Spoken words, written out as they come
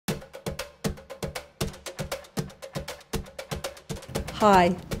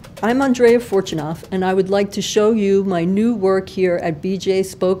Hi, I'm Andrea Fortunoff, and I would like to show you my new work here at BJ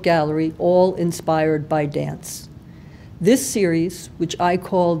Spoke Gallery, all inspired by dance. This series, which I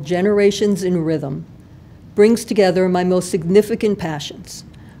call Generations in Rhythm, brings together my most significant passions: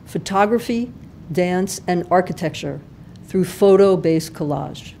 photography, dance, and architecture through photo-based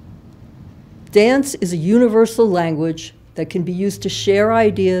collage. Dance is a universal language that can be used to share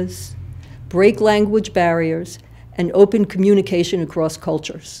ideas, break language barriers, and open communication across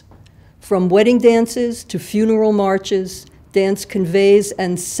cultures. From wedding dances to funeral marches, dance conveys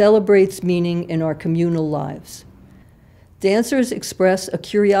and celebrates meaning in our communal lives. Dancers express a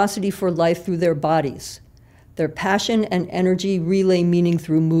curiosity for life through their bodies. Their passion and energy relay meaning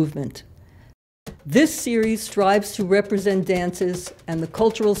through movement. This series strives to represent dances and the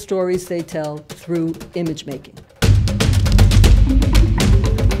cultural stories they tell through image making.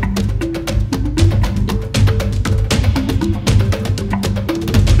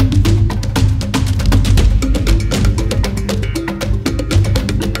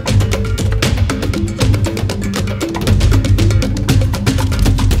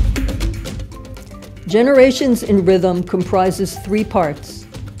 Generations in Rhythm comprises 3 parts: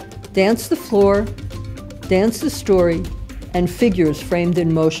 Dance the Floor, Dance the Story, and Figures Framed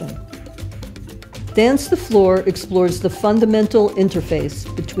in Motion. Dance the Floor explores the fundamental interface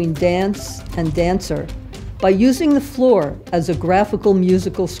between dance and dancer by using the floor as a graphical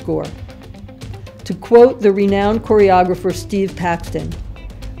musical score. To quote the renowned choreographer Steve Paxton,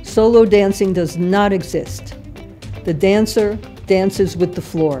 "Solo dancing does not exist. The dancer dances with the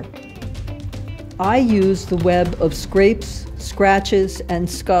floor." I use the web of scrapes, scratches, and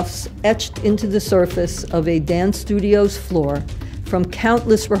scuffs etched into the surface of a dance studio's floor from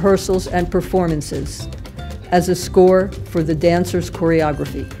countless rehearsals and performances as a score for the dancer's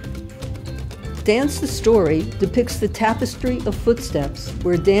choreography. Dance the Story depicts the tapestry of footsteps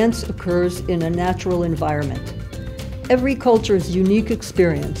where dance occurs in a natural environment. Every culture's unique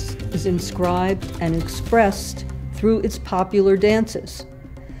experience is inscribed and expressed through its popular dances.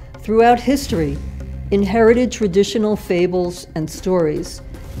 Throughout history, inherited traditional fables and stories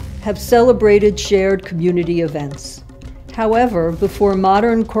have celebrated shared community events. However, before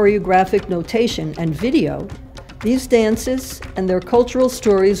modern choreographic notation and video, these dances and their cultural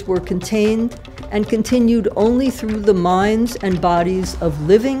stories were contained and continued only through the minds and bodies of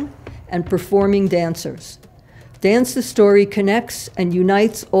living and performing dancers. Dance the Story connects and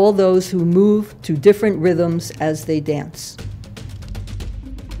unites all those who move to different rhythms as they dance.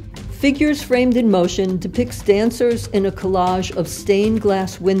 Figures Framed in Motion depicts dancers in a collage of stained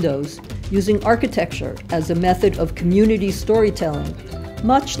glass windows using architecture as a method of community storytelling,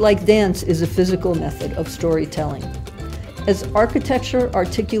 much like dance is a physical method of storytelling. As architecture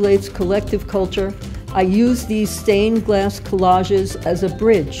articulates collective culture, I use these stained glass collages as a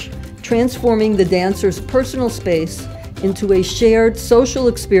bridge, transforming the dancer's personal space into a shared social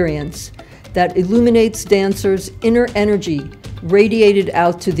experience that illuminates dancers' inner energy radiated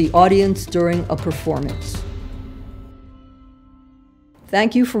out to the audience during a performance.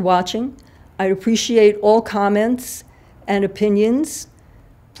 Thank you for watching. I appreciate all comments and opinions.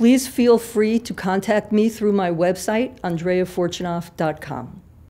 Please feel free to contact me through my website, andreafortunoff.com.